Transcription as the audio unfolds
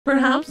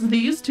Perhaps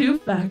these two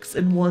facts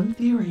in one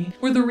theory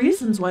were the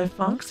reasons why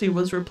Foxy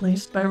was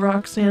replaced by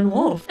Roxanne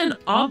Wolf, an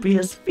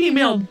obvious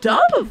female dub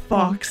of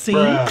Foxy.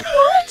 Bruh.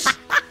 What?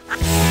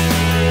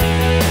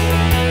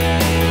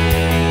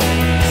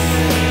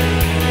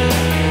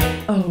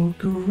 Oh,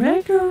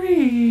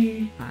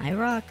 Gregory. Hi,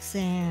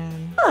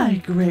 Roxanne. Hi,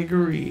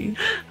 Gregory.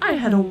 I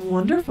had a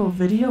wonderful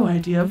video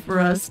idea for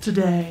us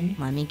today.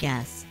 Let me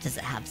guess. Does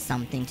it have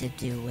something to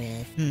do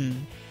with,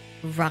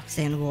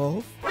 Roxanne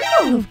Wolf?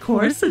 Well, of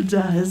course it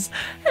does.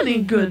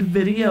 Any good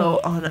video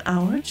on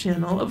our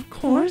channel, of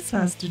course,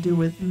 has to do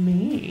with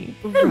me.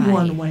 In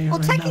one way or well,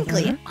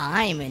 technically, another.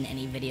 I'm in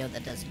any video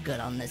that does good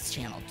on this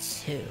channel,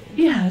 too.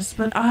 Yes,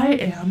 but I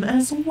am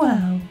as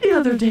well. The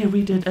other day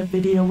we did a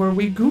video where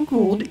we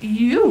Googled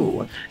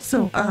you.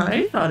 So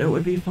I thought it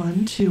would be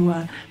fun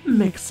to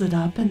mix it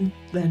up and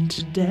then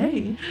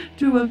today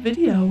do a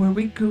video where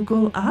we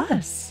Google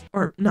us.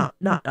 Or not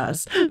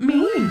us,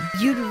 me.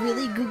 You'd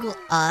really Google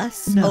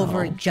us No.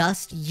 over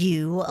just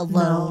you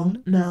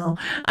alone? No,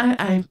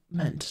 I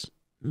meant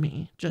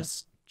me,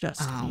 just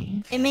Oh,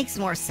 me. it makes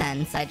more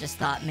sense. I just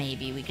thought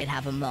maybe we could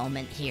have a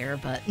moment here,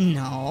 but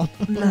no.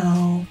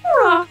 No.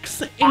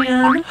 Roxanne.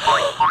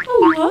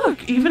 Oh,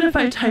 look, even if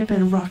I type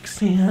in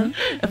Roxanne,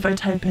 if I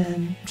type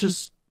in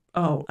just,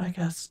 oh, I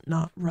guess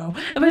not Ro.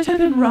 If I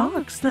type in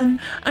Rox, then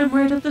I'm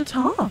right at the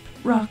top.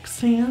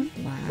 Roxanne.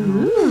 Wow.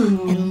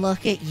 Ooh. And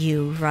look at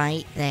you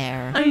right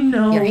there. I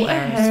know, Your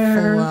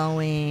hair is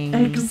flowing.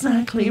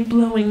 Exactly,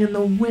 blowing in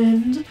the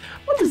wind.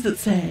 What does it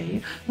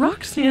say?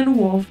 Roxanne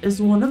Wolf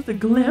is one of the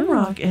glam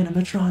rock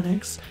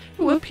animatronics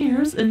who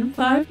appears in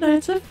Five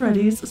Nights at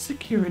Freddy's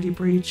Security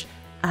Breach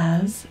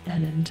as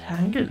an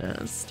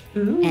antagonist.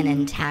 Ooh. An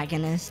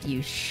antagonist,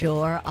 you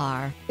sure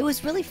are. It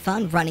was really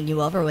fun running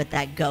you over with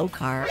that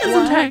go-kart. Is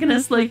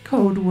antagonist like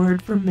code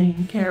word for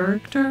main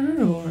character,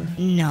 or?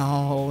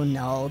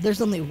 No.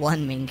 There's only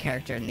one main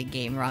character in the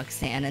game,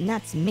 Roxanne, and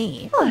that's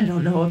me. Well, I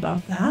don't know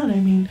about that. I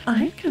mean,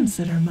 I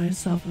consider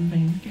myself a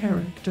main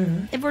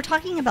character. If we're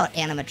talking about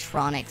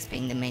animatronics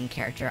being the main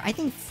character, I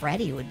think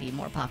Freddy would be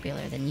more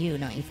popular than you,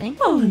 don't you think?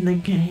 Well, in the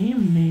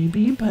game,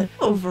 maybe, but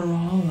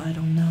overall, I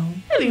don't know.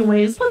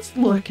 Anyways, let's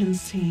look and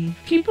see.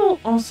 People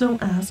also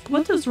ask,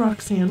 what does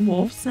Roxanne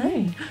Wolf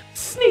say?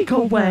 Sneak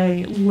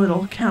away,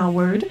 little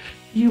coward.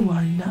 You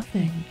are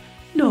nothing.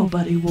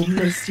 Nobody will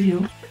miss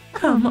you.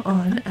 Come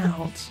on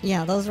out.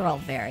 Yeah, those are all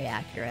very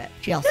accurate.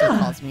 She also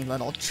calls me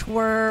little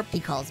twerp.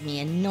 She calls me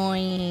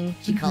annoying.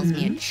 She calls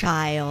me a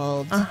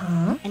child.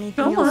 Anything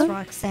Go else, on.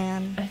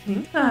 Roxanne? I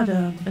think that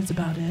is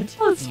about it.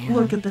 Let's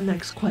look at the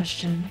next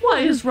question. Why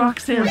is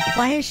Roxanne...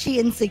 Why is she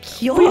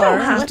insecure? We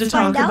don't have Let's to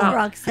talk find out, about...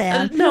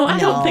 Roxanne. No, I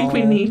don't think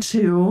we need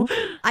to.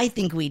 I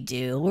think we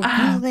do. We're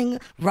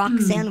Googling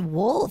Roxanne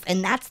Wolf,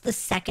 and that's the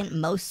second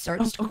most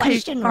searched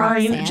question,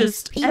 fine. Roxanne.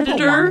 Just People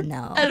editor, wanna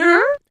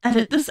know.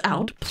 edit this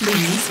out,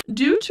 please.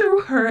 Due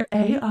to her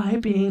AI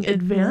being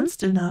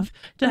advanced enough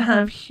to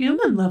have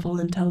human-level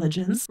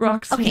intelligence,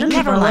 Roxanne Okay,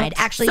 never mind.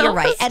 Actually, you're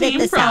right. Edit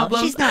this out.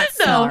 She's not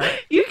smart. No,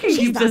 you can She's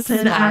keep not this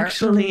in, smart.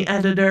 actually,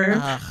 editor.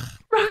 Ugh.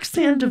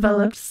 Roxanne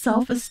developed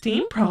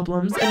self-esteem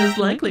problems and is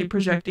likely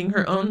projecting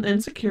her own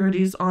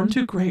insecurities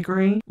onto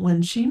Gregory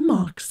when she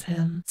mocks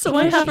him. So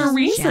Because I have a she's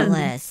reason.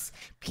 Jealous.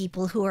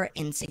 People who are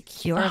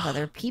insecure of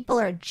other people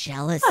are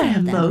jealous I of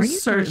am them. Are you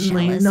most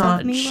certainly jealous not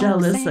of me,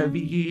 jealous Roxanne? of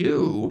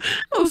you.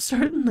 Most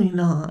certainly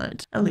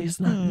not. At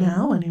least not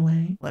now,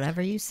 anyway.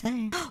 Whatever you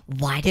say.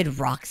 Why did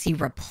Roxy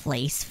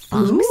replace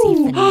Foxy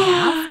Ooh.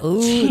 FNAF?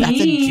 Ooh, that's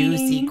a Tea.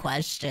 juicy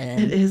question.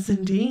 It is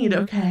indeed,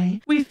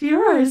 okay. We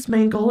theorize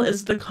Mangle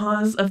is the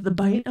cause of the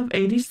bite of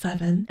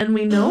 87, and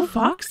we know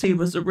Foxy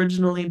was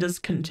originally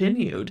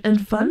discontinued, and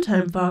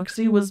Funtime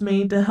Foxy was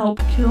made to help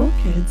kill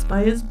kids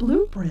by his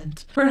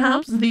blueprint.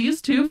 Perhaps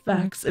these two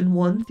facts in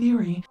one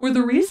theory were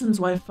the reasons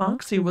why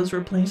Foxy was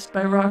replaced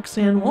by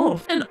Roxanne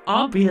Wolf, an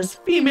obvious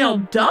female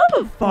dub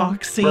of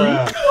Foxy.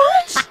 Bruh.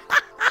 What?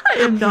 I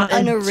am not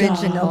An a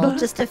original, dub.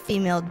 just a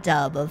female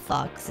dub of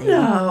Foxy.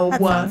 No. That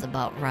sounds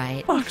about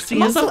right. Foxy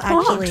I'm is a also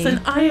fox actually-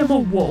 and I am a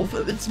wolf.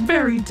 It's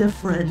very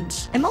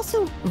different. I'm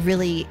also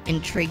really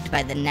intrigued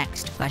by the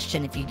next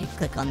question. If you could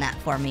click on that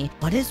for me.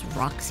 What is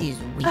Roxy's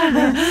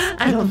weakness?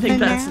 I don't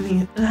think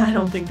FNAF? I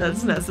don't think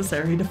that's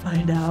necessary to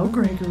find out,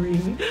 Gregory.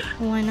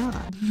 Why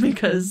not?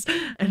 Because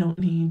I don't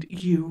need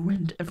you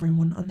and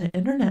everyone on the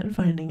internet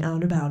finding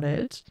out about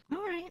it. All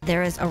right.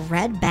 There is a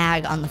red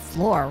bag on the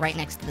floor right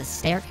next to the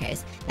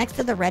staircase. Next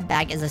to the red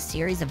bag is a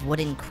series of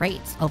wooden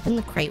crates. Open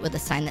the crate with a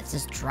sign that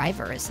says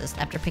driver assist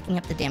after picking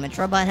up the damaged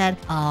robot head.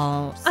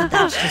 Oh, so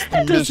that's just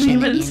the It doesn't mission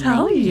even in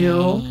tell the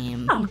you.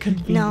 game. How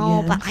convenient.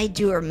 No, but I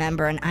do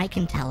remember, and I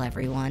can tell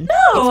everyone.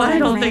 No, It's when I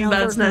don't ran think over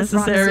that's Roxy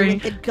necessary.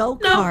 with the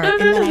go-kart, No, and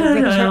then I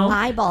ripped her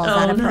eyeballs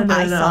out of her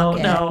eye no,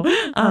 socket.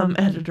 no.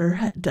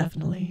 Editor,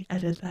 definitely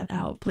edit that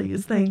out,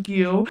 please. Thank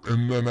you.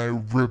 And then I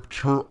ripped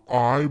her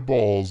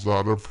eyeballs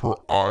out of her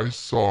eye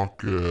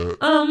socket.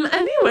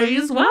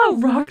 Anyways, wow,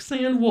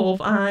 Roxanne Wolf,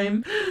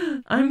 I'm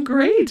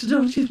great,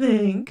 don't you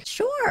think?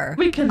 Sure.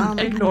 We can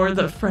ignore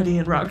the Freddy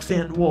and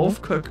Roxanne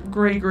Wolf cook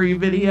Gregory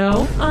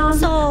video.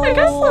 So I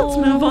guess let's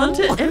move on to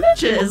into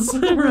images,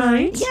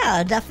 right?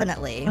 Yeah,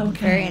 definitely. I'm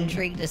Okay. very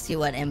intrigued to see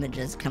what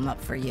images come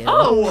up for you.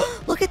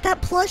 Oh! Look at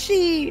that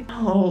plushie!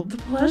 Oh, the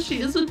plushie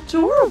is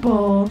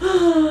adorable.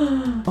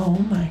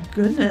 Oh my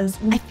goodness.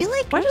 I feel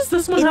like... Why does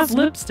this one It's- have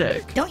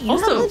lipstick? Don't you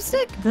Also, have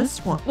lipstick?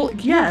 This one. Well,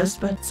 yes,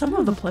 but some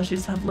of the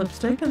plushies have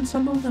lipstick and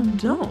some of them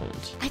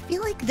don't. I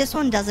feel like this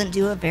one doesn't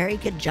do a very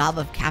good job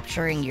of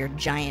capturing your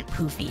giant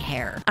poofy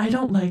hair. I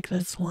don't like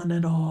this one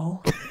at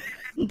all.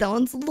 That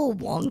one's a little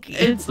wonky.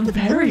 It's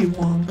very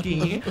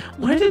wonky.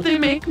 Why did they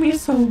make me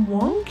so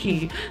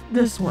wonky?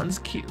 This one's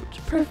cute.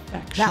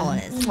 Perfection. That one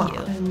is Mwah,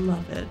 cute. I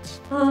love it.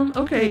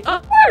 Okay.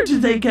 Where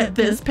did they get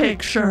this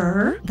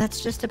picture?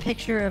 That's just a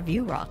picture of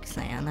you,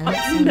 Roxanne. I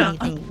don't see no.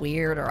 anything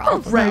weird or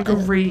off about it.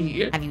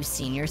 Gregory. Have you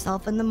seen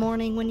yourself in the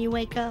morning when you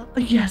wake up?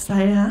 Yes,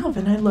 I have,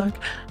 and I look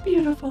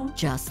beautiful.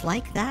 Just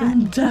like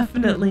that.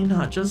 Definitely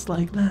not just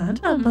like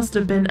that. That must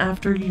have been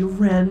after you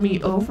ran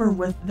me over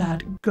with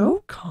that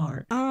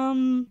go-kart.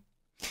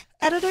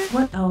 Editor?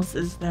 What else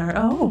is there?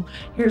 Oh,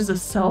 here's a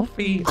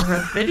selfie or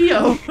a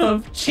video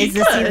of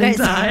Chica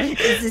and I.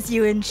 Is this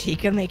you and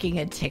Chica making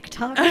a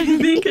TikTok? I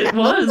think it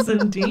was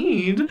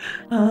indeed.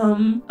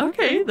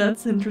 Okay,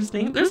 that's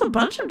interesting. There's a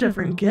bunch of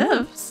different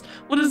gifts.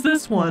 What is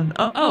this one?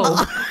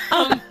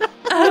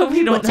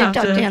 We don't What have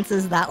TikTok to. dance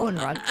is that one,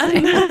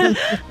 Roxanne?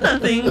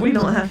 Nothing. We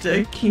don't have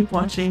to keep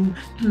watching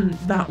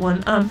that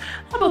one. How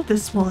about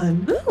this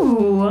one?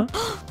 Ooh.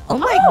 Oh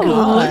my Oh,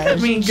 god. look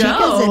at me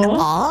Chica's in go.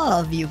 awe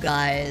of you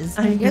guys.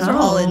 I You guys are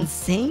all know. in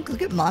sync.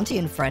 Look at Monty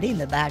and Freddie in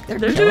the back. They're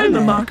They're killing doing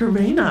the it.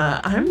 Macarena.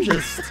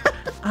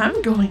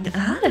 I'm going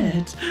at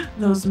it.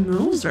 Those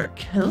moves are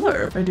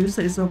killer, if I do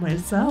say so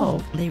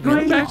myself. They Going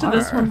really back to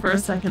this are. one for a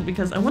second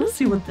because I want to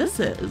see what this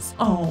is.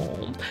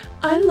 Oh,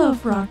 I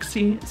love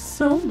Roxy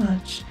so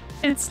much.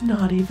 It's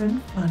not even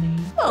funny.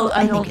 Well, I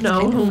think don't it's know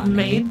kinda who funny.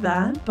 made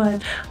that,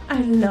 but I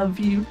love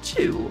you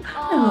too.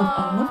 I love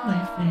all of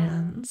my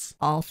fans.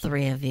 All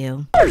three of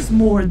you. There's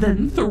more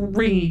than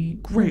 3,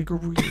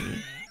 Gregory.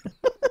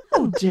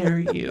 How dare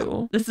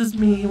you? This is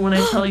me when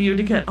I tell you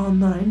to get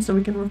online so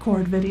we can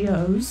record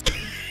videos.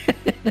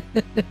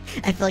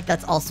 I feel like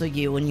that's also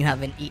you when you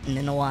haven't eaten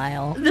in a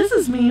while. This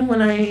is me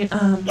when I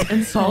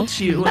insult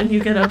you and you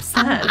get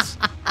upset.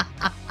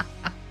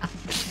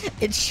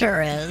 It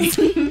sure is.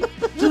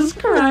 Just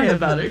cry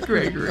about it,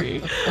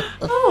 Gregory.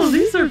 Oh,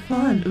 these are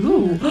fun.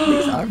 Ooh,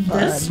 These are fun.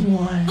 This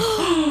one.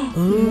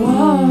 Ooh.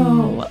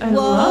 Whoa, I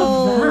Whoa.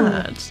 love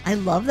that. I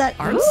love that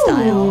art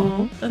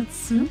style. Ooh, that's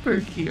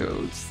super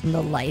cute. And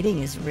the lighting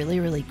is really,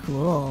 really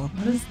cool.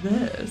 What is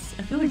this?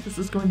 I feel like this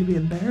is going to be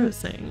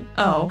embarrassing.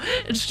 Oh,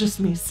 it's just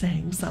me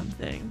saying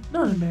something.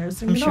 Not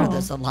embarrassing I'm at sure all.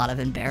 there's a lot of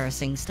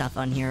embarrassing stuff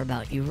on here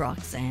about you,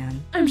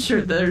 Roxanne. I'm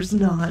sure there's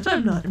not.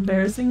 I'm not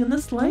embarrassing in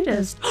the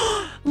slightest.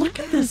 Look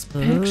at this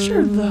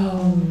picture,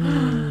 though.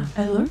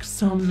 I look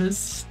so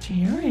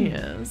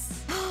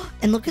mysterious.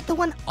 And look at the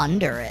one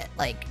under it,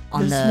 like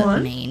on This the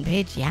one? main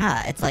page.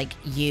 Yeah, it's like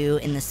you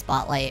in the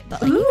spotlight,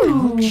 but like you kind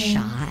of look Ooh.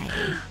 shy.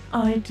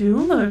 I do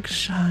look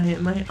shy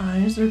and my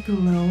eyes are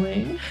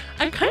glowing.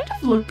 I kind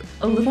of look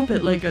a little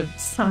bit like a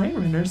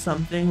siren or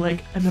something,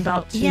 like I'm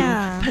about to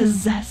Yeah.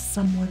 possess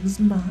someone's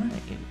mind.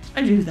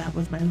 I do that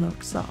with my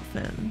looks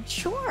often.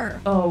 Sure.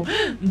 Oh,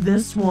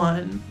 this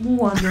one.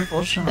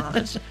 Wonderful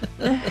shot.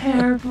 The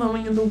hair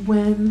blowing in the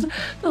wind,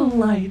 the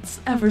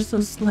lights ever so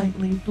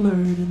slightly blurred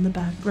in the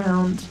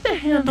background, the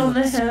hand on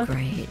the Looks hip.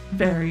 great.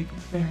 Very,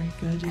 very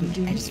good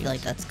indeed. I just feel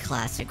like that's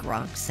classic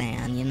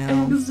Roxanne, you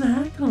know?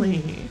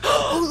 Exactly.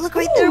 Oh, look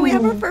right there. We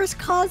have our Ooh. first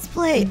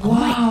cosplay. Oh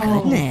my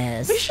Wow.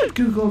 goodness. We should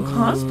Google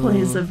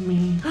cosplays Ooh. of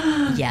me.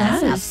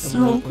 Yes, That is so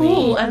absolutely.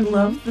 cool. I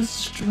love the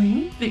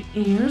string. The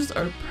ears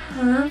are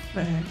perfect.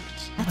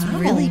 That's Wow.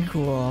 really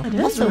cool. It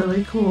is Also,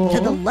 really cool. to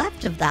the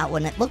left of that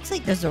one, it looks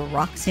like there's a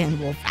Roxanne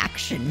Wolf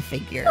action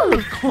figure. Oh,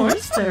 of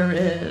course there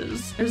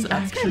is. There's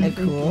That's action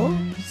kinda cool.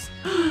 figures.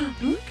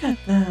 Look at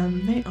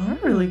them. They are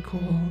really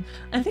cool.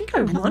 I think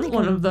I want think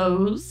one of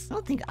those. I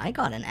don't think I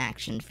got an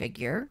action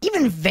figure.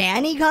 Even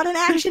Vanny got an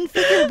action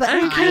figure, but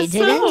I I guess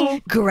didn't. so.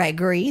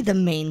 Gregory, the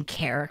main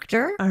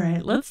character. All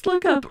right, let's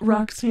look up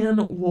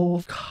Roxanne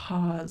Wolf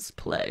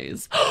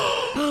cosplays.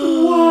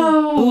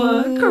 Whoa!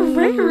 Ooh.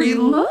 Gregory,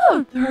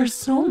 look! There are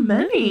so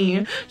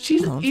many. She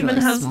Oh, it's even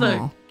really has the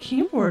small.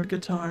 keyboard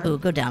guitar. Ooh,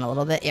 go down a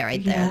little bit. Yeah,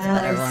 right there. That's a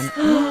better Yes.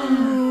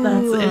 one.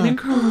 That's Ooh.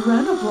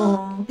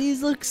 incredible.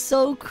 These look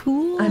so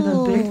cool. I'm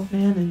a big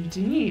fan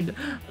indeed.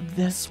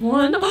 This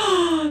one,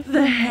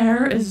 the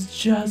hair is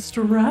just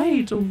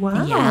right.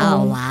 Wow. Yeah,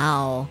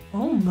 wow.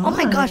 Oh my. Oh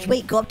my gosh,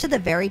 wait, go up to the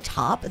very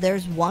top.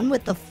 There's one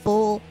with the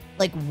full,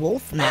 like,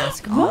 wolf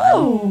mask on.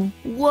 Whoa.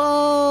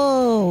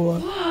 Whoa.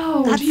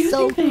 Whoa. That's Do you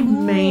so think they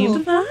cool.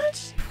 made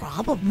that?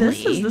 Probably.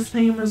 This is the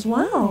same as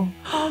well.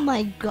 Oh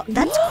my god.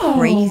 That's Whoa.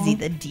 crazy,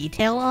 the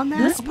detail on that.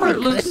 This Oh my part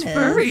looks goodness.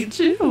 furry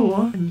too.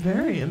 I'm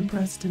very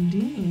impressed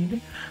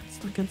indeed.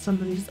 Let's look at some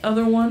of these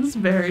other ones.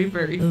 Very,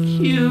 very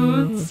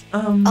cute.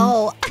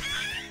 Oh,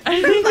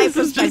 I from think my this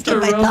is just a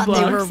perspective, I thought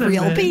they were Roblox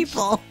real image.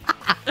 people.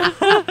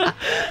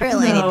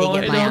 Apparently I need No,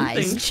 to get I my don't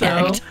eyes think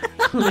checked.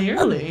 so.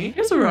 Clearly.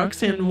 Here's a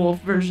Roxanne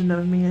Wolf version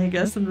of me, I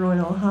guess, in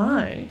Royal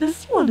High.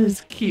 This one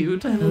is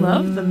cute. I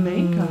love the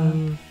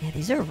makeup. Yeah,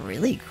 these are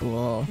really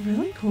cool.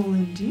 Really cool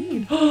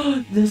indeed.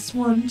 This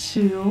one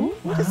too?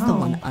 What is the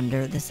one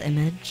under this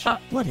image?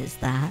 What is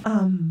that?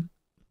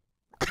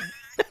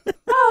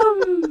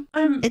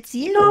 It's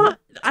you. Not,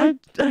 I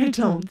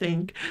don't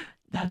think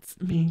that's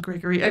me,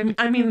 Gregory.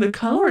 I mean, the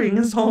coloring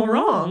is all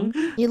wrong.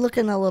 You're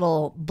looking a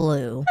little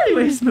blue.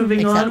 Anyways,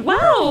 moving on. Except Wow,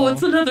 purple.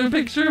 it's another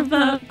picture of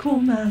that cool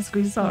mask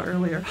we saw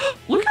earlier.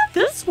 Look at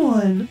this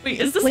one. Wait,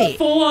 is this a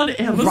full-on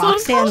Amazon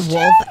Roxanne costume?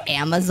 Wolf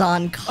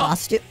Amazon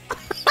costume?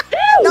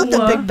 Not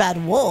the big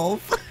bad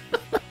wolf.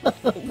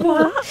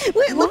 What?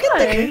 Wait, look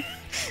Why?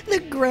 at the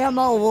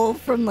grandma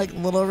wolf from like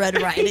Little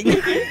Red Riding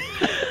Hood.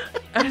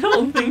 I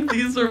don't think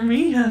these are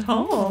me at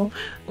all.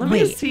 Let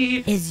me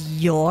see.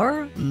 Is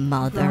your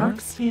mother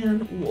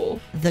Roxanne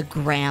Wolf the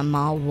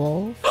grandma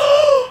wolf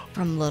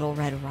from Little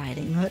Red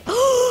Riding Hood?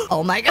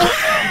 Oh my god.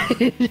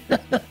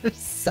 I'm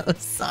so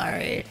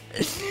sorry.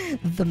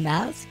 The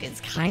mask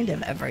is kind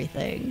of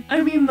everything.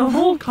 I mean, the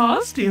whole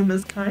costume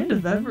is kind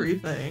of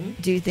everything.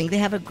 Do you think they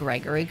have a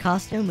Gregory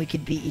costume? We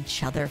could be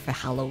each other for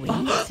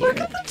Halloween this year. Look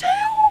at the tail.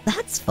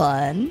 That's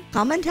fun.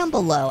 Comment down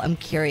below. I'm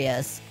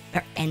curious.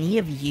 Are any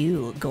of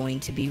you going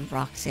to be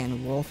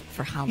Roxanne Wolf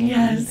for Halloween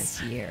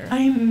this year?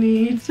 I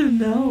need to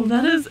know.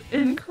 That is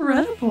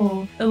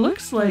incredible. It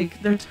looks like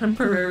they're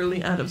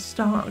temporarily out of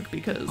stock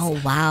because... Oh,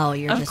 wow.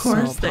 You're just so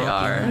popular. Of course they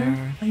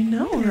are. I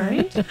know,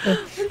 right?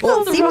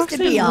 Well, it seems to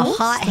be a Wolf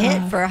hot stuff.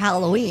 hit for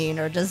Halloween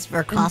or just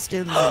for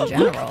costumes in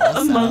general. Look at the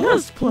Among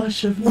Us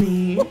plush of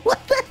me. What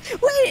the?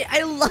 Wait,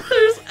 I love...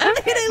 There's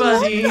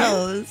everybody. I love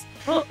those.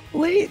 Well,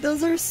 wait,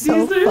 those are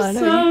so these are fun.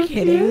 so Are you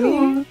kidding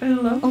me? cute. I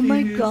love Oh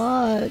my these.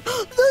 god.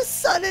 The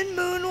sun and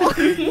moon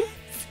one.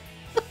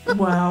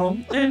 Wow,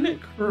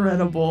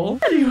 incredible.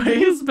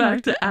 Anyways,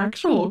 back to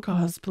actual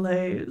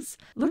cosplays.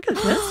 Look at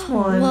this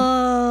one.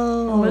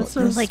 Whoa. Oh, it's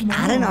so They're like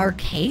at an small.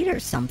 arcade or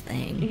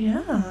something.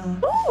 Yeah.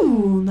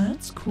 Ooh,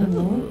 that's cool.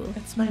 Ooh.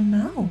 It's my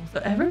mouth.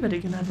 But everybody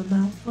can have a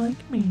mouth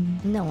like me.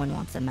 No one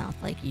wants a mouth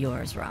like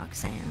yours,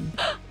 Roxanne.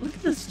 Look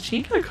at this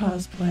Chica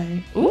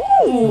cosplay.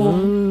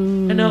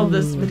 Ooh. I know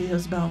this video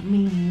is about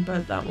me,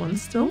 but that one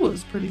still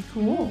was pretty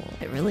cool.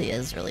 It really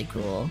is really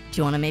cool. Do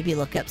you want to maybe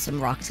look up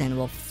some Roxanne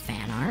Wolf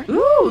fan art?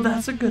 Ooh,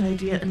 that's a good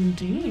idea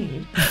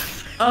indeed.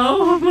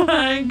 Oh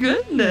my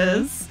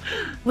goodness.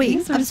 Wait,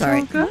 These are I'm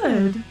sorry. so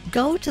good.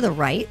 Go to the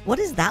right. What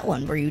is that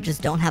one where you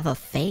just don't have a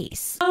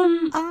face?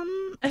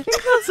 I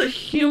think that's a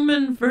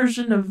human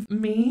version of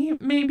me,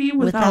 maybe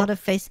without a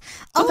face.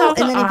 Oh, without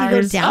and the then if you go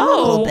eyes. down a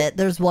little Oh. bit,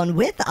 there's one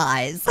with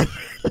eyes.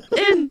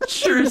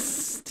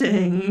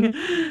 Interesting.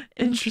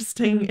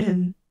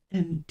 Interesting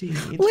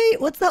indeed.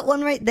 Wait, what's that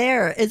one right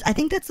there? I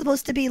think that's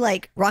supposed to be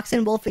like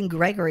Roxanne Wolf and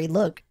Gregory.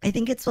 Look, I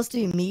think it's supposed to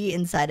be me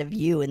inside of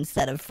you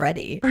instead of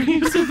Freddy. Are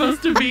you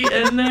supposed to be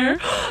in there?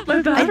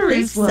 My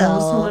battery's low,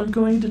 so I'm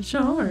going to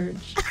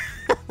charge.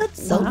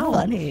 That's so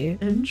funny.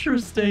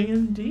 Interesting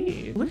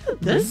indeed. Look at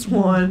this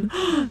one.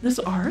 This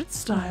art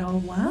style.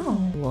 Wow.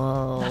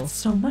 Whoa. That's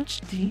so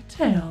much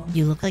detail.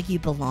 You look like you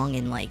belong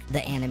in like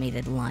the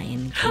animated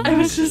Lion King. I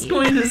was just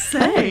movie. going to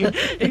say,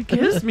 it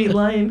gives me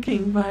Lion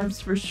King vibes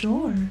for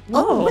sure.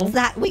 Whoa. Oh, what's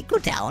that? Wait, go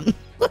down.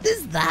 What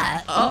is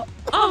that? I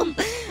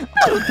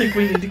don't think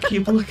we need to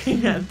keep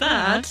looking at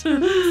that.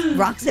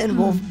 Roxanne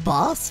Wolf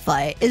boss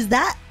fight. Is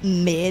that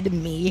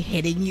me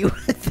hitting you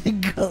with the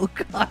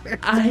go-kart?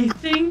 I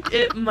think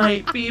it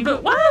might be,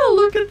 but wow,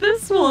 look at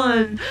this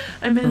one.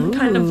 I'm in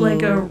kind of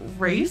like a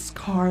race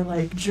car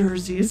like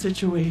jersey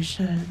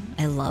situation.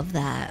 I love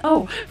that.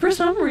 Oh, for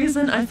some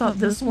reason I thought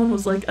this one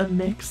was like a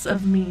mix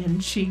of me and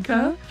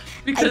Chica.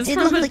 Because It did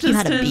look like you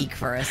had a beak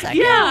for a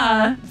second.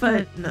 Yeah,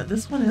 but no,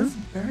 this one is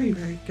very,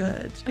 very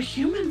good. A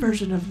human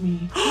version of me.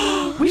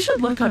 We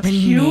should look up The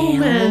human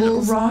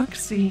nails?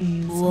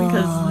 Roxy's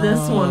because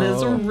this one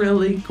is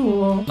really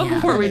cool. But Yeah,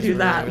 before that we is do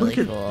that, really, look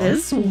really cool. at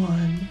this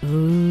one.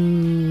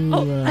 Ooh.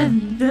 Oh,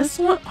 and this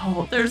one.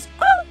 Oh, there's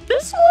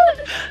this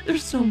one.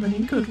 There's so many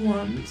good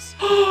ones.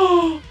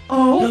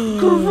 Oh,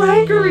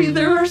 Gregory,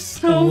 there are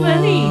so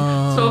many.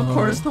 So of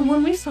course the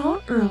one we saw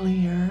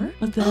earlier,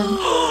 but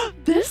then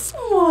this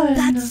one.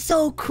 That's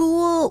so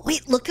cool.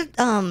 Wait, look at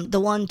the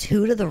one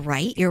to the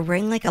right. You're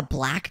wearing like a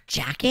black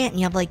jacket and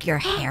you have like your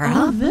hair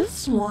Oh, up.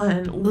 this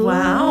one.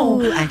 Wow.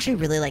 Ooh, I actually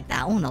really like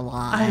that one a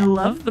lot. I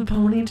love the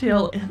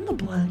ponytail and the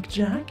black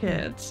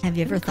jacket. Have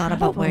you ever thought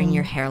about wearing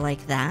your hair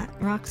like that,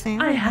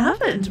 Roxanne? I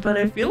haven't, but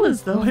I feel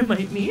as though I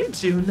might need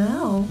to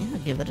now. Yeah,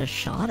 give it a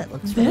shot. It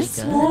looks This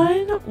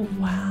really good. one,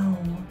 wow.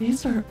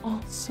 These are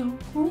all so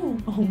cool.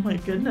 Oh my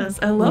goodness.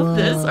 I love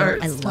this Whoa, art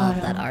I style.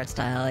 love that art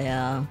style,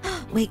 yeah.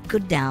 Wait, go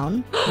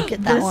down. Look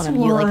at that This one of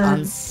you like one.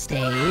 on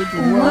stage.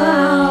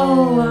 Wow.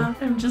 Whoa.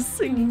 I'm just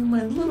singing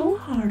my little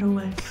heart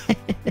away.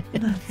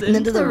 That's And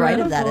then to the right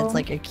of that, incredible. it's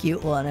like a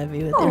cute one of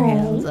you with your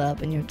hands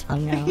up and your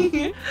tongue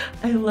out.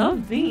 I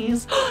love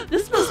these.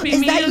 This must be Is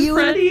me that and you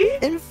Freddie.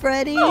 and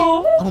Freddie?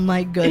 Oh. Oh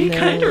my goodness. He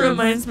kind of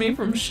reminds me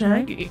from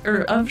Shaggy,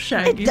 or of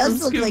Shaggy It does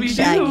from look like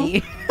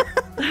Scooby-Doo. Shaggy.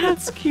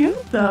 That's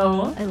cute,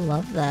 though. I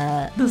love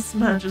that. This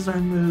matches our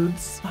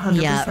moods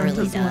 100% Yeah, it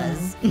really as well.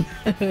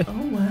 does.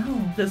 Oh,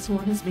 wow. This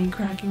one is me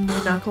cracking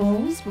my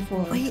knuckles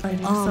before Wait,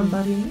 fighting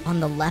somebody. On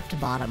the left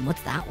bottom,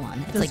 what's that one?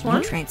 It's This like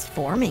one? you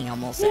transforming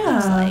almost, it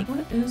looks Yeah, like.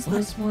 what is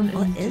this one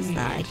What indeed? is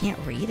that? I can't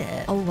read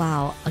it. Oh,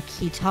 wow. A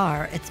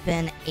guitar. It's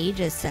been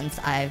ages since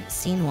I've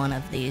seen one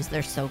of these.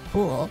 They're so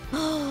cool.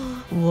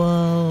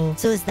 Whoa.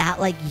 So is that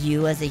like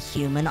you as a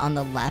human on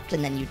the left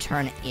and then you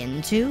turn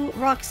into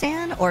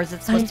Roxanne? Or is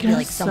it supposed to be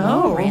like guess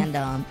someone so.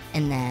 random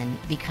and then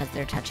because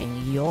they're touching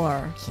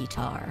your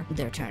guitar,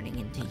 they're turning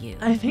into you?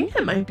 I think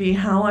it might be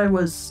how I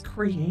was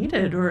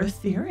created, or a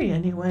theory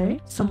anyway.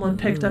 Someone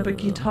picked up a Ooh.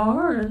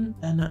 guitar and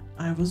then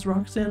I was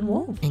Roxanne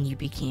Wolf. And you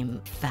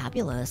became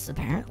fabulous,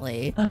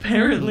 apparently.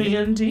 Apparently,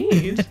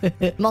 indeed.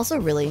 I'm also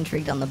really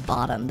intrigued on the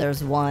bottom.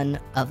 There's one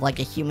of like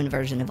a human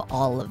version of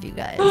all of you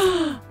guys.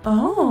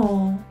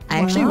 Oh, I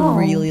actually wow.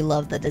 really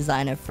love the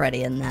design of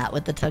Freddy in that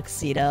with the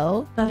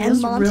tuxedo. That and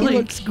is Monty really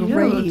looks cute.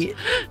 great.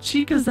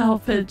 Chica's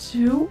outfit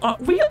too.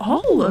 We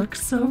all look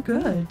so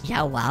good.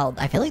 Yeah, wow.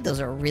 I feel like those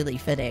are really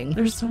fitting.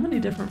 There's so many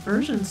different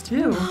versions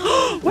too.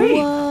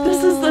 Wait,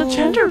 this is the Whoa.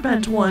 gender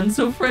bent one.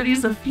 So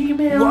Freddy's a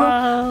female.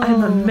 Whoa.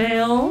 I'm a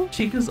male.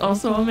 Chica's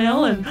also a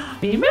male, and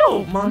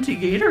female Monty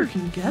Gator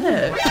can get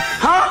it.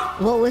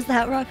 What was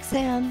that,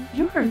 Roxanne?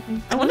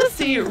 I want to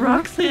see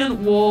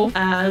Roxanne Wolf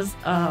as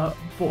a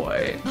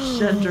boy.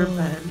 Gender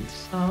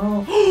bent.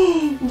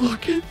 Oh,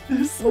 look at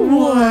this one.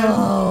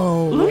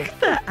 Whoa. Look at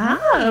the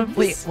abs.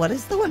 Wait, what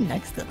is the one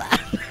next to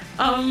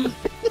that?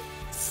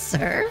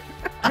 Sir?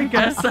 I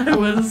guess I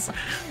was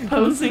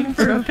posing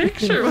for a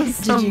picture with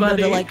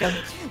somebody. Did you go to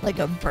like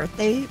a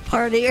birthday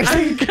party or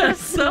something? I guess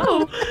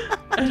so.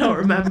 I don't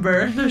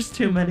remember. There's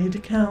too many to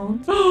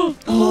count.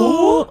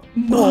 Oh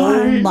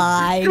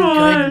my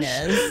gosh.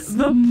 goodness.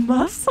 The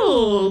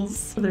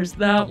muscles. There's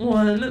that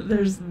one.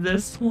 There's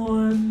this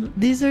one.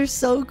 These are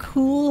so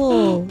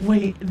cool.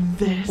 Wait,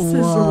 this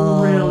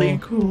Whoa. is really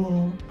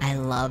cool. I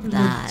love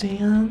that. The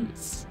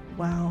dance.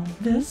 Wow.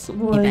 This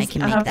was Maybe I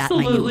can make that my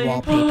new absolutely...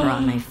 wallpaper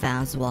on my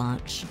Faz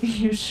watch.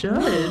 You should.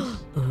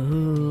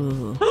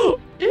 Ooh.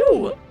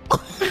 Ew.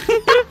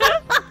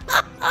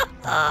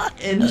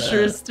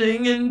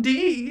 Interesting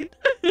indeed.